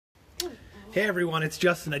Hey everyone, it's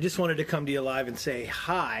Justin. I just wanted to come to you live and say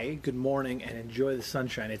hi, good morning, and enjoy the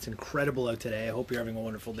sunshine. It's incredible out today. I hope you're having a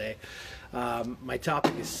wonderful day. My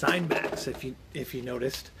topic is signbacks, if you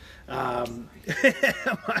noticed. The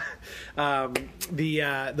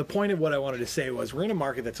point of what I wanted to say was we're in a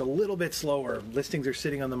market that's a little bit slower. Listings are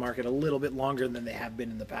sitting on the market a little bit longer than they have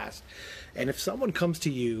been in the past. And if someone comes to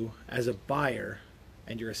you as a buyer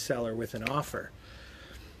and you're a seller with an offer,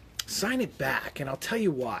 sign it back, and I'll tell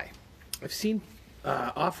you why. I've seen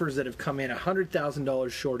offers that have come in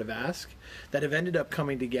 $100,000 short of ask that have ended up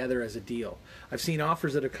coming together as a deal. I've seen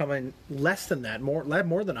offers that have come in less than that, more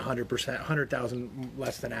than 100%, 100,000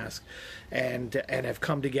 less than ask, and have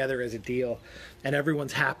come together as a deal, and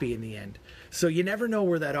everyone's happy in the end. So you never know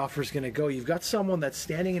where that offer is going to go. You've got someone that's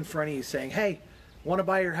standing in front of you saying, "Hey, want to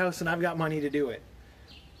buy your house, and I've got money to do it."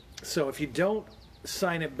 So if you don't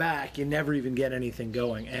sign it back, you never even get anything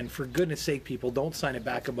going. And for goodness sake, people, don't sign it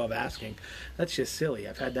back above asking. That's just silly.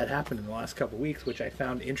 I've had that happen in the last couple of weeks, which I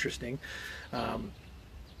found interesting,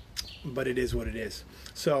 but it is what it is.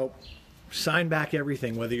 So sign back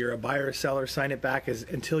everything, whether you're a buyer or seller. Sign it back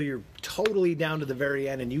until you're totally down to the very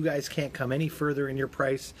end and you guys can't come any further in your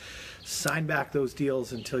price. Sign back those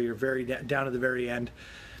deals until you're very down to the very end,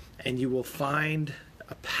 and you will find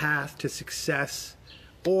a path to success,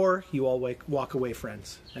 or you all walk away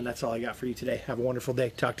friends. And that's all I got for you today. Have a wonderful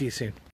day. Talk to you soon.